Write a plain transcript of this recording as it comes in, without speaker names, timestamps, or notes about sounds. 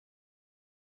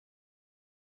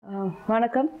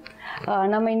வணக்கம்.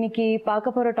 நம்ம இன்னைக்கு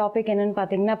பார்க்க போகிற டாபிக் என்னன்னு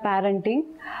பார்த்தீங்கன்னா பேரண்டிங்.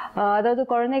 அதாவது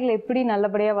குழந்தைகளை எப்படி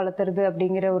நல்லபடியாக வளர்த்துறது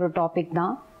அப்படிங்கிற ஒரு டாபிக்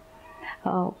தான்.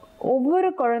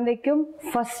 ஒவ்வொரு குழந்தைக்கும்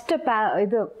ஃபஸ்ட்டு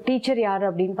இது டீச்சர் யார்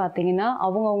அப்படின்னு பார்த்தீங்கன்னா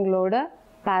அவங்களோட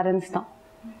பேரண்ட்ஸ் தான்.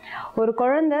 ஒரு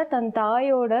குழந்தை தன்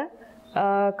தாயோட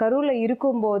கருவில்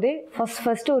இருக்கும்போதே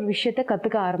ஃபஸ்ட்டு ஒரு விஷயத்தை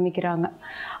கற்றுக்க ஆரம்பிக்கிறாங்க.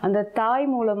 அந்த தாய்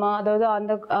மூலமாக, அதாவது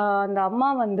அந்த அம்மா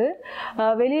வந்து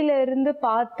வெளியில இருந்து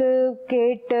பார்த்து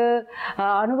கேட்டு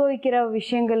அனுபவிக்கிற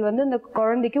விஷயங்கள் வந்து அந்த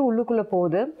குழந்தைக்கு உள்ளுக்குள்ளே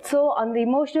போகுது. ஸோ அந்த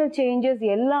இமோஷனல் சேஞ்சஸ்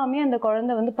எல்லாமே அந்த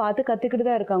குழந்தை வந்து பார்த்து கற்றுக்கிட்டு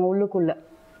தான் இருக்காங்க உள்ளுக்குள்ளே.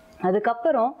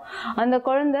 அதுக்கப்புறம் அந்த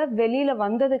குழந்தை வெளியில்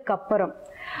வந்ததுக்கப்புறம்,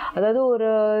 அதாவது ஒரு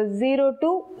 0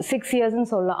 to 6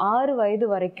 இயர்ஸ்ன்னு சொல்லலாம், 6 வயது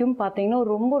வரைக்கும் பார்த்தீங்கன்னா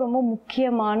ரொம்ப ரொம்ப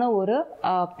முக்கியமான ஒரு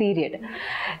பீரியட்.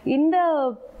 இந்த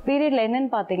பீரியட்ல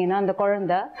என்னன்னு பார்த்தீங்கன்னா அந்த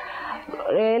குழந்தை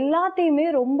எல்லாத்தையுமே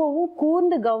ரொம்பவும்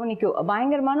கூர்ந்து கவனிக்கும்.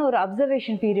 பயங்கரமான ஒரு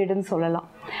அப்சர்வேஷன் பீரியட்னு சொல்லலாம்.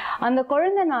 அந்த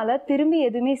குழந்தைனால திரும்பி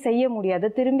எதுவுமே செய்ய முடியாது,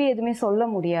 திரும்பி எதுவுமே சொல்ல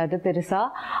முடியாது பெருசா,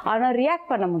 ஆனால் ரியாக்ட்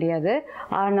பண்ண முடியாது.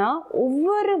 ஆனால்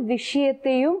ஒவ்வொரு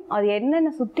விஷயத்தையும் அது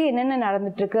என்னென்ன சுற்றி என்னென்ன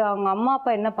நடந்துட்டு இருக்கு, அவங்க அம்மா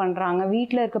அப்பா என்ன பண்றாங்க,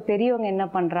 வீட்டில் இருக்க பெரியவங்க என்ன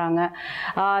பண்றாங்க,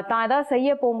 தான் ஏதாவது செய்ய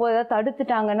போகும்போது ஏதாவது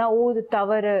தடுத்துட்டாங்கன்னா ஓ இது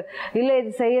தவறு, இல்லை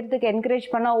இது செய்யறதுக்கு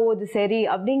என்கரேஜ் பண்ணா ஓ இது சரி,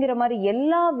 அப்படிங்கிற மாதிரி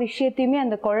எல்லா விஷயத்தையுமே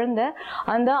அந்த குழந்தை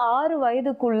அந்த 6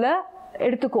 வயதுக்குள்ள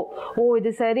எடுத்துக்கோ. ஓ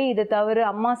இது சரி இது தவறு,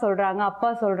 அம்மா சொல்றாங்க அப்பா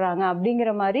சொல்றாங்க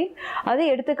அப்படிங்கிற மாதிரி அதை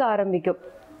எடுத்துக்க ஆரம்பிக்கும்.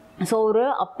 ஸோ ஒரு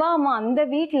அப்பா அம்மா அந்த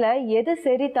வீட்டில் எது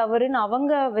சரி தவறுன்னு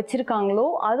அவங்க வச்சிருக்காங்களோ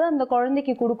அது அந்த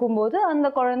குழந்தைக்கு கொடுக்கும்போது அந்த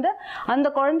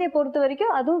குழந்தைய பொறுத்த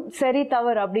வரைக்கும் அதுவும் சரி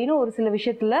தவறு அப்படின்னு ஒரு சில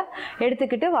விஷயத்துல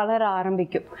எடுத்துக்கிட்டு வளர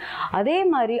ஆரம்பிக்கும். அதே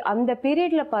மாதிரி அந்த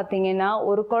பீரியட்ல பார்த்தீங்கன்னா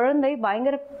ஒரு குழந்தை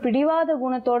பயங்கர பிடிவாத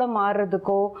குணத்தோட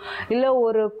மாறுறதுக்கோ இல்லை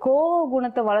ஒரு கோவ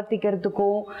குணத்தை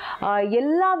வளர்த்திக்கிறதுக்கோ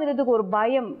எல்லா விதத்துக்கும் ஒரு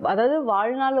பயம், அதாவது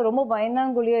வாழ்நாள் ரொம்ப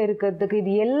பயந்தாங்குழியா இருக்கிறதுக்கு,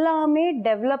 இது எல்லாமே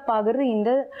டெவலப் ஆகுறது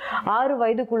இந்த 6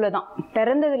 வயதுக்குள்ள தான்.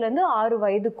 பிறந்ததுல இருந்து 6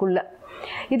 வயதுக்குள்ள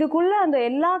இதுக்குள்ள அந்த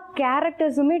எல்லா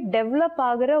கேரக்டர்ஸுமே டெவலப்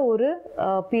ஆகிற ஒரு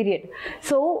பீரியட்.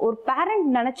 ஸோ ஒரு பேரண்ட்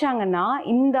நினைச்சாங்கன்னா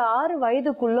இந்த 6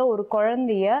 வயதுக்குள்ள ஒரு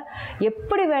குழந்தைய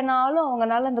எப்படி வேணாலும்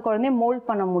அவங்களால அந்த குழந்தைய மோல்ட்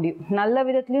பண்ண முடியும். நல்ல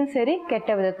விதத்துலையும் சரி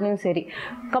கெட்ட விதத்துலையும் சரி.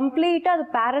 கம்ப்ளீட்டா அது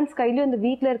பேரண்ட்ஸ் கையிலையும் அந்த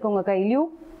வீட்டில் இருக்கவங்க கையிலையும்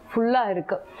ஃபுல்லாக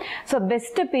இருக்கு. So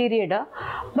best பீரியடா.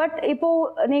 பட் இப்போ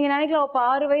நீங்க நினைக்கலாம், இப்போ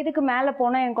 6 வயதுக்கு மேலே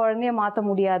போனால் என் குழந்தைய மாற்ற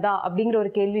முடியாதா அப்படிங்கிற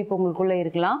ஒரு கேள்வி இப்போ உங்களுக்குள்ள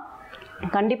இருக்கலாம்.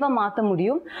 கண்டிப்பாக மாற்ற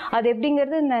முடியும். அது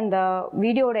எப்படிங்கிறது இந்த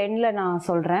வீடியோட எண்டில் நான்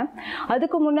சொல்கிறேன்.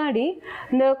 அதுக்கு முன்னாடி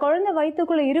இந்த குழந்தை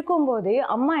வயிற்றுக்குள்ளே இருக்கும்போதே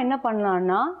அம்மா என்ன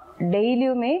பண்ணலான்னா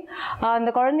டெய்லியுமே அந்த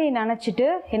குழந்தைய நினச்சிட்டு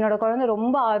என்னோட குழந்தை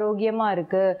ரொம்ப ஆரோக்கியமாக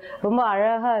இருக்குது, ரொம்ப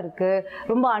அழகாக இருக்குது,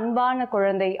 ரொம்ப அன்பான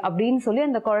குழந்தை அப்படின்னு சொல்லி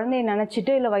அந்த குழந்தைய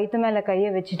நினச்சிட்டு இல்லை வயிற்று மேலே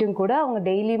கையை வச்சுட்டும் கூட அவங்க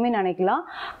டெய்லியுமே நினைக்கலாம்.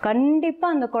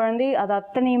 கண்டிப்பாக அந்த குழந்தை அது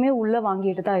அத்தனையுமே உள்ளே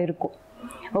வாங்கிட்டு தான் இருக்கும்.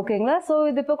 ஓகேங்களா? ஸோ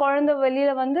இது இப்போ குழந்தை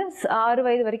வெளியில் வந்து 6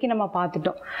 வயது வரைக்கும் நம்ம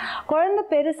பார்த்துட்டோம். குழந்தை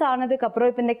பெருசானதுக்கு அப்புறம்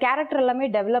இப்போ இந்த கேரக்டர் எல்லாமே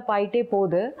டெவலப் ஆகிட்டே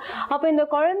போகுது. அப்போ இந்த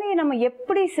குழந்தைய நம்ம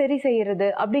எப்படி சரி செய்யறது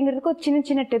அப்படிங்கிறதுக்கு ஒரு சின்ன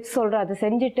சின்ன டிப்ஸ் சொல்கிறேன். அதை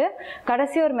செஞ்சுட்டு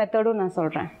கடைசி ஒரு மெத்தடும் நான்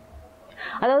சொல்கிறேன்.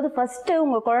 அதாவது ஃபஸ்ட்டு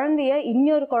உங்கள் குழந்தைய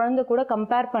இன்னொரு குழந்தை கூட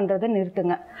கம்பேர் பண்ணுறதை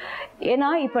நிறுத்துங்க. ஏன்னா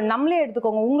இப்போ நம்மளே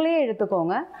எடுத்துக்கோங்க, உங்களையே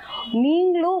எடுத்துக்கோங்க.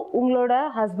 நீங்களும் உங்களோட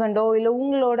ஹஸ்பண்டோ இல்லை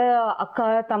உங்களோட அக்கா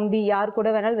தம்பி யார் கூட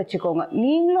வேணாலும் வச்சுக்கோங்க,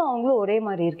 நீங்களும் அவங்களும் ஒரே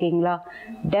மாதிரி இருக்கீங்களா?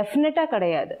 டெஃபினட்டாக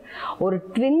கிடையாது. ஒரு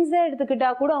ட்வின்ஸை எடுத்துக்கிட்டா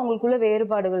கூட அவங்களுக்குள்ள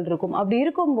வேறுபாடுகள் இருக்கும். அப்படி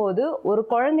இருக்கும்போது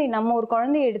நம்ம ஒரு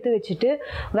குழந்தைய எடுத்து வச்சுட்டு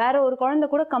வேற ஒரு குழந்தை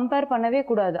கூட கம்பேர் பண்ணவே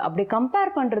கூடாது. அப்படி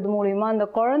கம்பேர் பண்ணுறது மூலிமா அந்த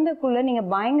குழந்தைக்குள்ள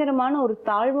நீங்கள் பயங்கரமான ஒரு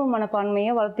தாழ்வு மனப்பான்மை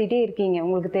வளர்த்திட்டே இருக்கீங்க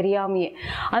உங்களுக்கு தெரியாமையே.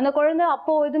 அந்த குழந்தை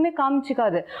அப்போ எதுவுமே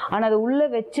காமிச்சிக்காது, ஆனா அது உள்ள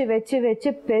வச்சு வச்சு வச்சு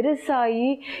பெருசாகி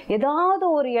ஏதாவது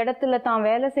ஒரு இடத்துல தான்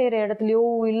வேலை செய்யற இடத்துலயோ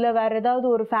இல்ல வேற ஏதாவது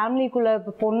ஒரு ஃபேமிலிக்குள்ள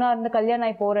பொண்ணா இருந்து கல்யாணம்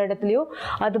ஆகி போற இடத்துலயோ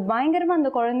அது பயங்கரமா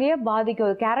அந்த குழந்தைய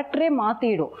பாதிக்கும், கேரக்டரே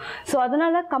மாத்திடும். ஸோ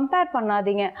அதனால கம்பேர்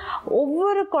பண்ணாதீங்க.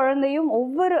 ஒவ்வொரு குழந்தையும்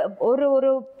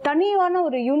ஒரு தனியான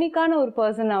ஒரு யூனிக்கான ஒரு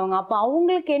பர்சன் அவங்க. அப்போ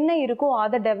அவங்களுக்கு என்ன இருக்கோ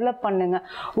அதை டெவலப் பண்ணுங்க.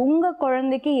 உங்க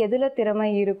குழந்தைக்கு எதுல திறமை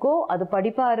இருக்கோ, அது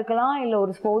படிப்பா இருக்கலாம், இல்லை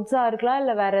ஒரு ஸ்போர்ட்ஸா இருக்கலாம்,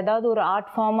 இல்லை வேற ஏதாவது ஒரு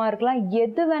ஆர்ட் ஃபார்மா இருக்கலாம்,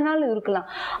 எது வேணாலும் இருக்கலாம்.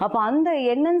 அப்போ அந்த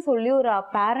என்னன்னு சொல்லி ஒரு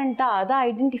பேரண்டா அதை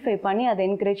ஐடென்டிஃபை பண்ணி அதை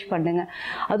என்கரேஜ் பண்ணுங்க.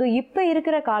 அதுவும் இப்போ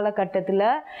இருக்கிற காலகட்டத்தில்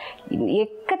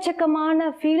எக்கச்சக்கமான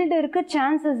ஃபீல்டு இருக்கு,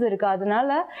 சான்சஸ் இருக்கு. அதனால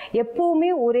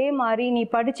எப்பவுமே ஒரே மாதிரி நீ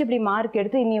படிச்சு இப்படி மார்க்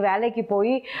எடுத்து நீ வேலைக்கு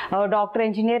போய் டாக்டர்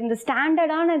இன்ஜினியர் இந்த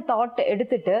ஸ்டாண்டர்டான தாட்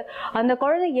எடுத்துட்டு அந்த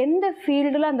குழந்தை எந்த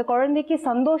ஃபீல்டில் அந்த குழந்தைக்கு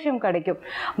சந்தோஷம் கிடைக்கும்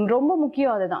ரொம்ப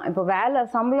முக்கியம். அதுதான் இப்போ வேலை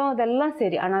சம்பளம் இதெல்லாம் அதெல்லாம்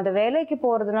சரி. ஆனா அந்த வேலைக்கு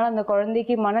போறதுனால அந்த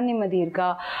குழந்தைக்கு மன நிம்மதி இருக்கா,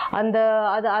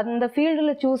 அந்த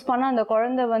ஃபீல்டுல சூஸ் பண்ணா அந்த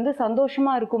குழந்தை வந்து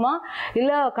சந்தோஷமா இருக்குமா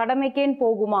இல்ல கடமைக்கேன்னு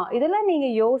போகுமா, இதெல்லாம் நீங்க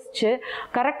யோசிச்சு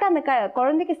கரெக்டா அந்த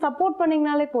குழந்தைக்கு சப்போர்ட்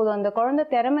பண்ணீங்கனாலே போதும். அந்த குழந்தை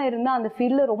திறமை இருந்தா அந்த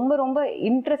ஃபீல்ட்ல ரொம்ப ரொம்ப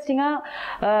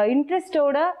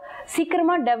இன்ட்ரெஸ்டோட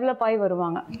சீக்கிரமா டெவலப் ஆகி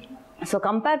வருவாங்க. ஸோ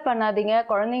கம்பேர் பண்ணாதீங்க.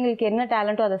 குழந்தைங்களுக்கு என்ன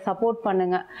டேலண்ட்டோ அதை சப்போர்ட்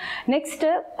பண்ணுங்க. நெக்ஸ்ட்டு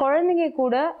குழந்தைங்க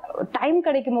கூட டைம்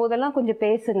கிடைக்கும் போதெல்லாம் கொஞ்சம்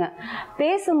பேசுங்க.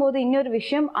 பேசும்போது இன்னொரு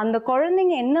விஷயம், அந்த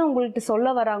குழந்தைங்க என்ன உங்கள்கிட்ட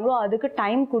சொல்ல வராங்களோ அதுக்கு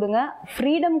டைம் கொடுங்க,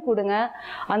 ஃப்ரீடம் கொடுங்க,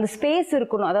 அந்த ஸ்பேஸ்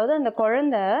இருக்கணும். அதாவது அந்த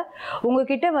குழந்தை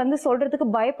உங்ககிட்ட வந்து சொல்றதுக்கு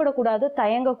பயப்படக்கூடாது,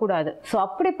 தயங்கக்கூடாது. ஸோ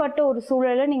அப்படிப்பட்ட ஒரு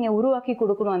சூழலை நீங்கள் உருவாக்கி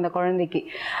கொடுக்கணும் அந்த குழந்தைக்கு.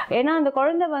 ஏன்னா அந்த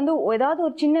குழந்தை வந்து ஏதாவது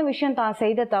ஒரு சின்ன விஷயம் தான்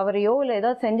செய்த தவறையோ இல்லை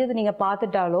ஏதாவது செஞ்சது நீங்கள்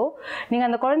பார்த்துட்டாலோ நீங்கள்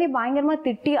அந்த குழந்தைய பயங்கரமா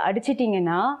திட்டி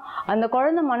அடிச்சிட்டீங்கன்னா அந்த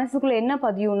குழந்தை மனசுக்குள்ள என்ன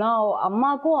பதியும்னா,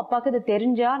 அம்மாக்கும் அப்பாவுக்கு இது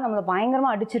தெரிஞ்சா நம்மளை பயங்கரமா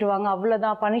அடிச்சிருவாங்க,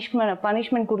 அவ்வளவுதான்,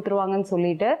 பனிஷ்மெண்ட் கொடுத்துருவாங்கன்னு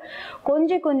சொல்லிட்டு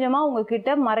கொஞ்சம் கொஞ்சமா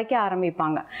உங்ககிட்ட மறைக்க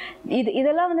ஆரம்பிப்பாங்க.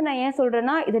 இதெல்லாம் வந்து நான் ஏன்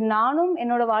சொல்றேன்னா, இது நானும்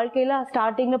என்னோட வாழ்க்கையில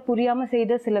ஸ்டார்டிங்ல புரியாம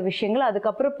செய்த சில விஷயங்கள்,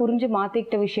 அதுக்கப்புறம் புரிஞ்சு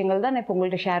மாத்திக்கிட்ட விஷயங்கள் தான் நான் இப்போ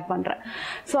உங்கள்கிட்ட ஷேர் பண்றேன்.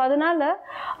 ஸோ அதனால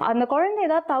அந்த குழந்தை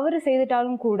ஏதாவது தவறு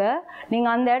செய்துட்டாலும் கூட நீங்க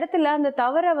அந்த இடத்துல அந்த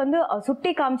தவறை வந்து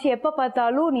சுட்டி காமிச்சு எப்ப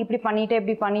பார்த்தாலும் நீ இப்படி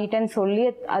பண்ணிட்டேன்னு சொல்லி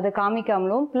அதை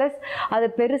காமிக்காமலும், பிளஸ் அதை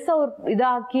பெருசா ஒரு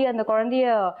இதாக்கி அந்த குழந்தைய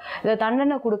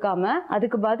தண்டனை கொடுக்காம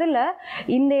அதுக்கு பதில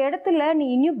இந்த இடத்துல நீ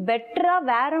இன்னும் பெட்டரா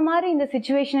வேற மாதிரி இந்த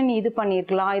சிச்சுவேஷனை நீ இது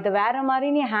பண்ணிருக்கலாம், இதை வேற மாதிரி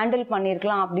நீ ஹேண்டில்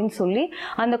பண்ணிருக்கலாம் அப்படின்னு சொல்லி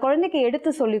அந்த குழந்தைக்கு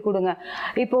எடுத்து சொல்லி கொடுங்க.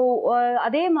 இப்போ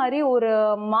அதே மாதிரி ஒரு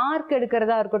மார்க்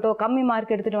எடுக்கிறதா இருக்கட்டும், கம்மி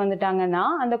மார்க் எடுத்துட்டு வந்துட்டாங்கன்னா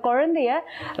அந்த குழந்தைய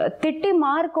திட்டி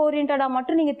மார்க் ஓரியன்டா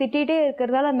மட்டும் நீங்க திட்டிகிட்டே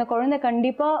இருக்கிறதால அந்த குழந்தை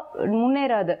கண்டிப்பா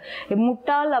முன்னேறாது.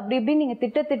 முட்டாள் அப்படி இப்படி நீங்க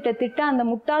திட்ட திட்ட திட்ட அந்த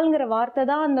முட்டாள்ங்கிற வார்த்தை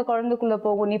தான் அந்த குழந்தைக்குள்ள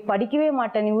போகும். நீ படிக்கவே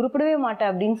மாட்ட, நீ உருப்படவே மாட்ட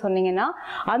அப்படின்னு சொன்னீங்கன்னா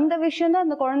அந்த விஷயம் தான்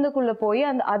அந்த குழந்தைக்குள்ள போய்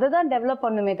அதை தான் டெவலப்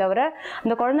பண்ணுமே தவிர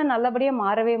அந்த குழந்தை நல்லபடியா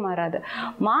மாறவே மாறாது.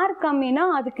 மார்க் கம்மினா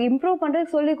அதுக்கு இம்ப்ரூவ்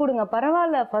பண்றதுக்கு சொல்லி கொடுங்க.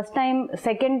 பரவாயில்ல, ஃபர்ஸ்ட் டைம்,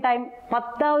 செகண்ட் டைம்,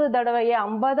 10வது தடவை,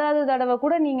 50வது தடவை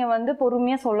கூட நீங்க வந்து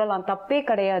பொறுமையா சொல்லலாம், தப்பே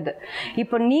கிடையாது.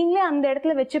 இப்போ நீங்களே அந்த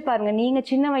இடத்துல வச்சு பாருங்க, நீங்க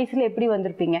சின்ன வயசுல எப்படி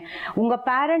வந்திருப்பீங்க, உங்க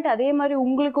பேரண்ட் அதே மாதிரி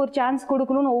உங்களுக்கு ஒரு சான்ஸ்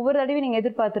கொடுக்கணும்னு ஒவ்வொரு தடவையும் நீங்க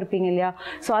எதிர்பார்த்திருப்பீங்க இல்லையா?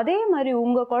 ஸோ அதே மாதிரி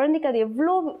உங்க குழந்தைக்கு அது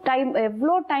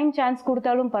எவ்வளோ டைம் சான்ஸ்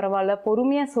கொடுத்தாலும் பரவாயில்ல,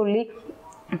 பொறுமையா சொல்லி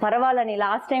பரவாயில்ல, நீ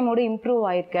லாஸ்ட் டைமோட இம்ப்ரூவ்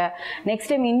ஆயிருக்க, நெக்ஸ்ட்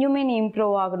டைம் இன்னுமே நீ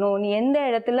இம்ப்ரூவ் ஆகணும், நீ எந்த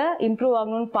இடத்துல இம்ப்ரூவ்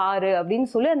ஆகணும்னு பாரு அப்படின்னு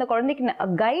சொல்லி அந்த குழந்தைக்கு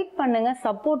கைட் பண்ணுங்க,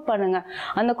 சப்போர்ட் பண்ணுங்க.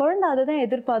 அந்த குழந்தை அதை தான்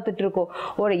எதிர்பார்த்துட்டு இருக்கோம்.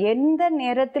 ஒரு எந்த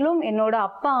நேரத்திலும் என்னோட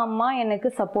அப்பா அம்மா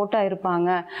எனக்கு சப்போர்ட்டா இருப்பாங்க.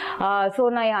 ஸோ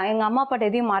நான் எங்க அம்மா அப்பாட்ட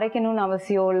எதையும் மறைக்கணும்னு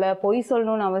அவசியம் இல்லை, பொய்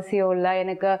சொல்லணும்னு அவசியம் இல்லை,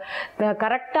 எனக்கு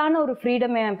கரெக்டான ஒரு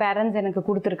ஃப்ரீடம் என் பேரண்ட்ஸ் எனக்கு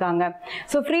கொடுத்துருக்காங்க.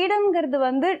 ஸோ ஃப்ரீடம்ங்கிறது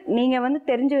வந்து நீங்க வந்து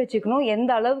தெரிஞ்சு வச்சுக்கணும்,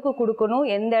 எந்த அளவுக்கு கொடுக்கணும்,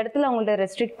 எந்த இடத்துல அவங்கள்ட்ட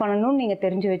ரெஸ்ட்ரிக்ட் பண்ணணும் நீங்க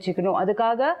தெரிஞ்சு வச்சுக்கணும்.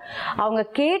 அதுக்காக அவங்க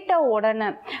கேட்ட உடனே,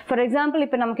 ஃபார் எக்ஸாம்பிள்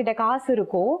இப்ப நம்ம கிட்ட காசு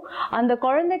இருக்கும், அந்த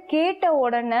குழந்தை கேட்ட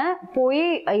உடனே போய்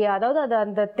அதாவது அது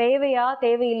அந்த தேவையா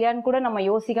தேவையில்லையான்னு கூட நம்ம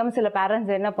யோசிக்காம சில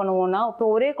பேரண்ட்ஸ் என்ன பண்ணுவோம்னா, இப்போ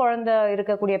ஒரே குழந்தை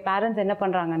இருக்கக்கூடிய பேரண்ட்ஸ் என்ன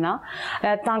பண்றாங்கன்னா,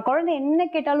 தான் குழந்தை என்ன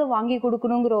கேட்டாலும் வாங்கி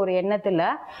கொடுக்கணுங்கிற ஒரு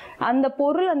எண்ணத்துல அந்த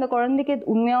பொருள் அந்த குழந்தைக்கு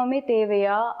உண்மையாவுமே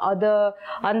தேவையா, அது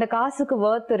அந்த காசுக்கு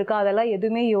வர்த் இருக்கா, அதெல்லாம்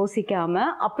எதுவுமே யோசிக்காம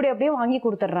அப்படியே வாங்கி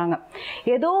கொடுத்துட்றாங்க.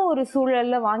 ஏதோ ஒரு சூழல்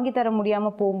வாங்கி தர முடியாம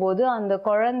போகும்போது அந்த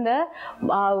குழந்தை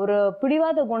ஒரு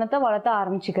பிடிவாத குணத்தை வளர்த்த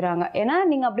ஆரம்பிச்சுக்கிறாங்க. ஏன்னா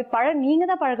நீங்க அப்படி நீங்க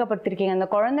தான் பழக்கப்படுத்திருக்கீங்க, அந்த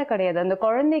குழந்தை கிடையாது. அந்த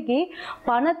குழந்தைக்கு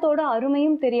பணத்தோட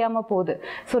அருமையும் தெரியாம போகுது.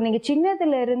 ஸோ நீங்க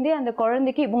சின்னதுல இருந்தே அந்த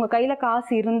குழந்தைக்கு உங்க கையில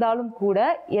காசு இருந்தாலும் கூட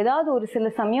ஏதாவது ஒரு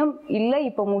சில சமயம் இல்லை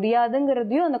இப்ப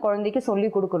முடியாதுங்கிறதையும் அந்த குழந்தைக்கு சொல்லி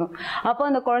கொடுக்கணும். அப்போ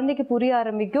அந்த குழந்தைக்கு புரிய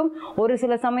ஆரம்பிக்கும், ஒரு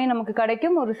சில சமயம் நமக்கு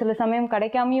கிடைக்கும், ஒரு சில சமயம்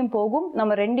கிடைக்காமையும் போகும்,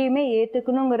 நம்ம ரெண்டையுமே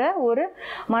ஏத்துக்கணுங்கிற ஒரு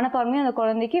மனப்பான்மையும் அந்த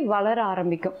குழந்தைக்கு வளர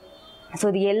ஆரம்பிக்கும். ஸோ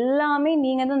இது எல்லாமே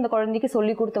நீங்கள் தான் அந்த குழந்தைக்கு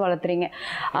சொல்லி கொடுத்து வளர்த்துறீங்க.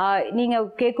 நீங்கள்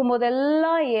கேட்கும்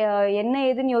போதெல்லாம் என்ன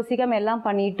ஏதுன்னு யோசிக்காமல் எல்லாம்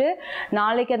பண்ணிட்டு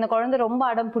நாளைக்கு அந்த குழந்தை ரொம்ப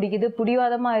அடம் பிடிக்குது,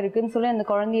 பிடிவாதமாக இருக்குதுன்னு சொல்லி அந்த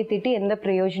குழந்தைய திட்டி எந்த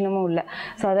பிரயோஜனமும் இல்லை.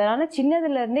 ஸோ அதனால்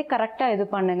சின்னதுலேருந்தே கரெக்டாக இது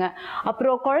பண்ணுங்க.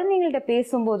 அப்புறம் குழந்தைங்கள்ட்ட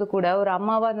பேசும்போது கூட ஒரு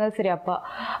அம்மாவாக இருந்தாலும் சரி, அப்பா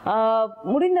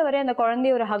முடிந்தவரை அந்த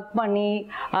குழந்தைய ஒரு ஹக் பண்ணி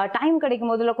டைம்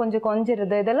கிடைக்கும் போதில் கொஞ்சம்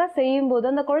கொஞ்சிருது, இதெல்லாம்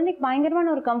செய்யும்போது அந்த குழந்தைக்கு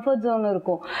பயங்கரமான ஒரு கம்ஃபர்ட் ஜோன்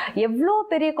இருக்கும். எவ்வளோ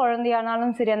பெரிய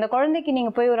குழந்தையானாலும் சரி அந்த குழந்தை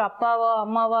நீங்க போய் ஒரு அப்பாவா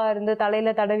அம்மாவா இருந்து தலையில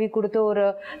தடவி கொடுத்து ஒரு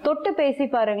தொட்டு பேசி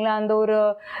பாருங்களேன், அந்த ஒரு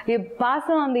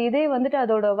பாசம், அந்த இதே வந்துட்டு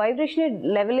அதோட வைப்ரேஷன்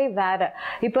லெவலே வேற.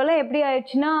 இப்பெல்லாம் எப்படி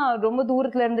ஆயிடுச்சுன்னா ரொம்ப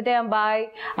தூரத்துல இருந்துட்டே பாய்,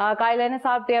 காலையில என்ன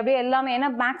சாப்பிட்டே அப்படியே எல்லாமே, ஏன்னா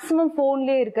மேக்சிமம்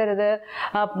போன்லயே இருக்கிறது,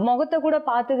 முகத்தை கூட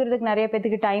பாத்துக்கிறதுக்கு நிறைய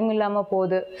பேத்துக்கு டைம் இல்லாம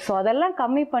போகுது. ஸோ அதெல்லாம்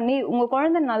கம்மி பண்ணி உங்க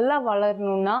குழந்தை நல்லா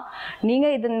வளரணும்னா நீங்க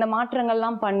இந்த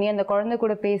மாற்றங்கள்லாம் பண்ணி அந்த குழந்தை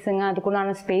கூட பேசுங்க,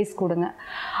 அதுக்குண்டான ஸ்பேஸ் கொடுங்க.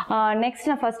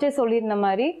 நெக்ஸ்ட் நான் ஃபர்ஸ்டே சொல்லியிருந்த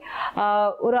மாதிரி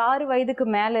ஒரு 6 வயதுக்கு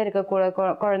மேலே இருக்க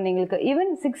குழந்தைங்களுக்கு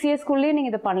ஈவன் 6 இயர்ஸ்க்குள்ளேயே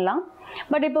நீங்கள் இதை பண்ணலாம்.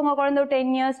 பட் இப்போ உங்கள் குழந்தை 10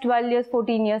 இயர்ஸ் 12 இயர்ஸ்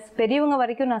 14 இயர்ஸ் பெரியவங்க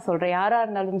வரைக்கும் நான் சொல்கிறேன், யாராக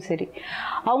இருந்தாலும் சரி,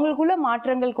 அவங்களுக்குள்ள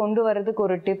மாற்றங்கள் கொண்டு வர்றதுக்கு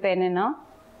ஒரு டிப் என்னென்னா,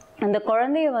 அந்த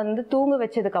குழந்தைய வந்து தூங்க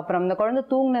வச்சதுக்கு அப்புறம், அந்த குழந்தை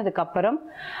தூங்கினதுக்கு அப்புறம்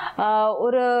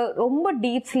ஒரு ரொம்ப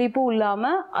டீப் ஸ்லீப்பும்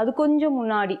இல்லாமல் அது கொஞ்சம்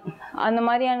முன்னாடி அந்த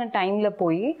மாதிரியான டைமில்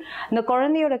போய் இந்த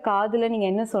குழந்தையோட காதில்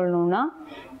நீங்கள் என்ன சொல்லணும்னா,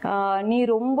 நீ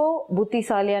ரொம்ப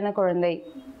புத்திசாலியான குழந்தை,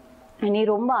 நீ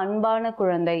ரொம்ப அன்பான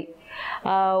குழந்தை,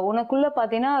 உனக்குள்ள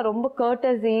பார்த்தீங்கன்னா ரொம்ப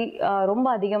கர்ட்டசி ரொம்ப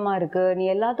அதிகமாக இருக்குது, நீ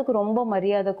எல்லாத்துக்கும் ரொம்ப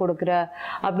மரியாதை கொடுக்குற,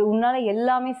 அப்படி உன்னால்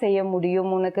எல்லாமே செய்ய முடியும்,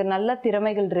 உனக்கு நல்ல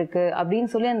திறமைகள் இருக்குது அப்படின்னு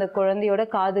சொல்லி அந்த குழந்தையோட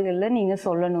காதுகளில் நீங்கள்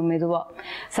சொல்லணும் மெதுவாக.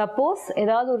 சப்போஸ்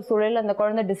ஏதாவது ஒரு சூழலில் அந்த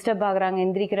குழந்தை டிஸ்டர்ப் ஆகுறாங்க,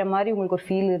 எந்திரிக்கிற மாதிரி உங்களுக்கு ஒரு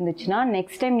ஃபீல் இருந்துச்சுன்னா,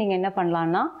 நெக்ஸ்ட் டைம் நீங்கள் என்ன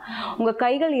பண்ணலான்னா, உங்கள்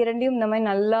கைகள் இரண்டையும் இந்த மாதிரி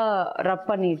நல்லா ரப்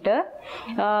பண்ணிவிட்டு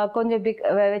கொஞ்சம் இப்படி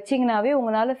வச்சிங்கனாவே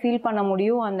உங்களால் ஃபீல் பண்ண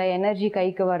முடியும் அந்த எனர்ஜி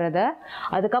கைக்கு வர்றதை.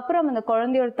 அதுக்கப்புறம் அந்த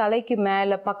குழந்தையோட தலைக்கு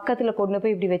மேலே பக்கத்தில் கொண்டு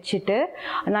போய் இப்படி வச்சுட்டு,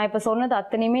 நான் இப்போ சொன்னது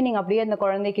அத்தனையுமே நீங்கள் அப்படியே அந்த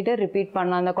குழந்தைகிட்ட ரிப்பீட்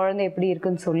பண்ணலாம், அந்த குழந்தை எப்படி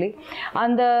இருக்குன்னு சொல்லி.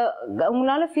 அந்த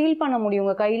உங்களால் ஃபீல் பண்ண முடியும்,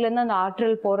 உங்கள் கையிலேருந்து அந்த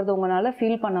ஆற்றல் போகிறது உங்களால்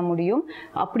ஃபீல் பண்ண முடியும்.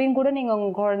 அப்படின்னு கூட நீங்கள்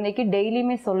உங்கள் குழந்தைக்கு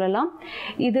டெய்லியுமே சொல்லலாம்.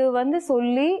 இது வந்து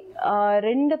சொல்லி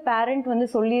 2 பேரண்ட் வந்து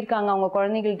சொல்லியிருக்காங்க அவங்க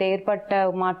குழந்தைகள்கிட்ட ஏற்பட்ட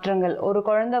மாற்றங்கள். ஒரு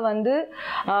குழந்தை வந்து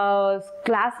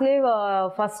கிளாஸ்லேயே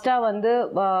ஃபஸ்ட்டாக வந்து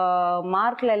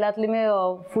மார்க்கில் எல்லாத்துலேயுமே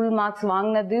ஃபுல் மார்க்ஸ்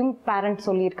வாங்கினதையும் பேரண்ட்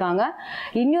சொல்லியிருக்காங்க.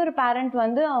 இன்னொரு பேரண்ட்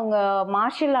வந்து அவங்க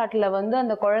மார்ஷியல் ஆர்ட்டில் வந்து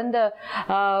அந்த குழந்தை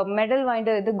மெடல்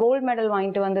வாங்கிட்டு, இது கோல்டு மெடல்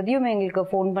வாங்கிட்டு வந்ததையும் எங்களுக்கு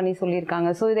ஃபோன் பண்ணி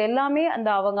சொல்லியிருக்காங்க. ஸோ இது எல்லாமே அந்த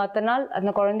அவங்க அத்தனை நாள்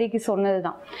அந்த குழந்தைக்கு சொன்னது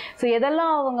தான். ஸோ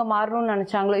எதெல்லாம் அவங்க மாறணும்னு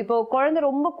நினச்சாங்களோ, இப்போ குழந்தை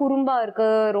ரொம்ப குறும்பாக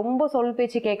இருக்குது, ரொம்ப சொல்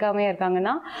பேச்சு கேட்காமே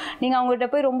இருக்காங்கன்னா, நீங்கள் அவங்ககிட்ட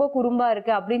போய் ரொம்ப குறும்பாக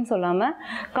இருக்குது அப்படின்னு சொல்லாமல்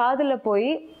காதில்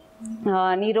போய்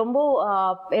நீ ரொம்ப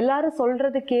எல்லாரும்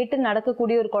சொல்றது கேட்டு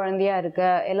நடக்கக்கூடிய ஒரு குழந்தையா இருக்க,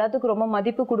 எல்லாத்துக்கும் ரொம்ப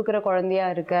மதிப்பு கொடுக்குற குழந்தையா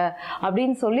இருக்க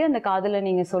அப்படின்னு சொல்லி அந்த காதில்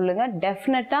நீங்கள் சொல்லுங்க.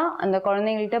 டெஃபினட்டா அந்த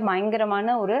குழந்தைங்கள்ட்ட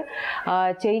பயங்கரமான ஒரு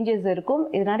சேஞ்சஸ் இருக்கும்.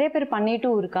 இது நிறைய பேர்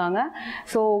பண்ணிட்டும் இருக்காங்க.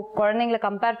 ஸோ குழந்தைங்களை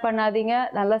கம்பேர் பண்ணாதீங்க,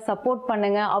 நல்லா சப்போர்ட்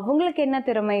பண்ணுங்க. அவங்களுக்கு என்ன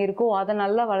திறமை இருக்கோ அதை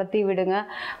நல்லா வளர்த்தி விடுங்க.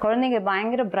 குழந்தைங்க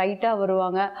பயங்கர பிரைட்டாக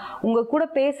வருவாங்க. உங்க கூட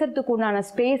பேசுறதுக்கு உண்டான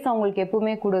ஸ்பேஸ் அவங்களுக்கு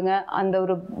எப்பவுமே கொடுங்க. அந்த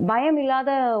ஒரு பயம்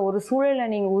இல்லாத ஒரு சூழலை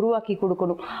நீங்கள் உருவாக்கி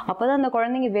கொடுக்கணும். அப்பதான் அந்த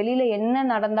குழந்தைங்க வெளியில என்ன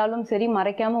நடந்தாலும் சரி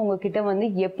மறைக்காம உங்ககிட்ட வந்து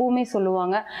எப்பவுமே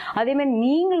சொல்லுவாங்க. அதே மாதிரி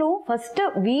நீங்களும் ஃபர்ஸ்ட்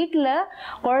வீட்டுல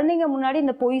குழந்தைங்க முன்னாடி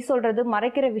இந்த பொய் சொல்றது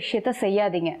மறைக்கிற விஷயத்த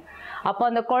செய்யாதீங்க. அப்போ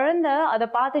அந்த குழந்தை அதை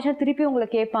பார்த்துச்சுன்னா திருப்பி உங்களை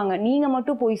கேட்பாங்க, நீங்க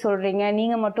மட்டும் பொய் சொல்றீங்க,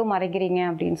 நீங்க மட்டும் மறைக்கிறீங்க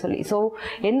அப்படின்னு சொல்லி. ஸோ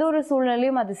எந்த ஒரு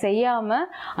சூழ்நிலையும் அது செய்யாம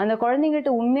அந்த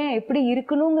குழந்தைங்கள்ட்ட உண்மையா எப்படி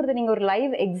இருக்கணுங்கிறத நீங்க ஒரு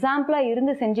லைவ் எக்ஸாம்பிளா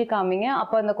இருந்து செஞ்சு காமிங்க.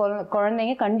 அப்போ அந்த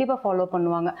குழந்தைங்க கண்டிப்பா ஃபாலோ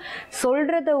பண்ணுவாங்க.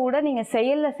 சொல்றதை விட நீங்க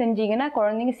செயல்ல செஞ்சீங்கன்னா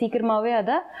குழந்தைங்க சீக்கிரமாவே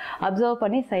அதை அப்சர்வ்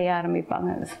பண்ணி செய்ய ஆரம்பிப்பாங்க.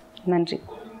 நன்றி.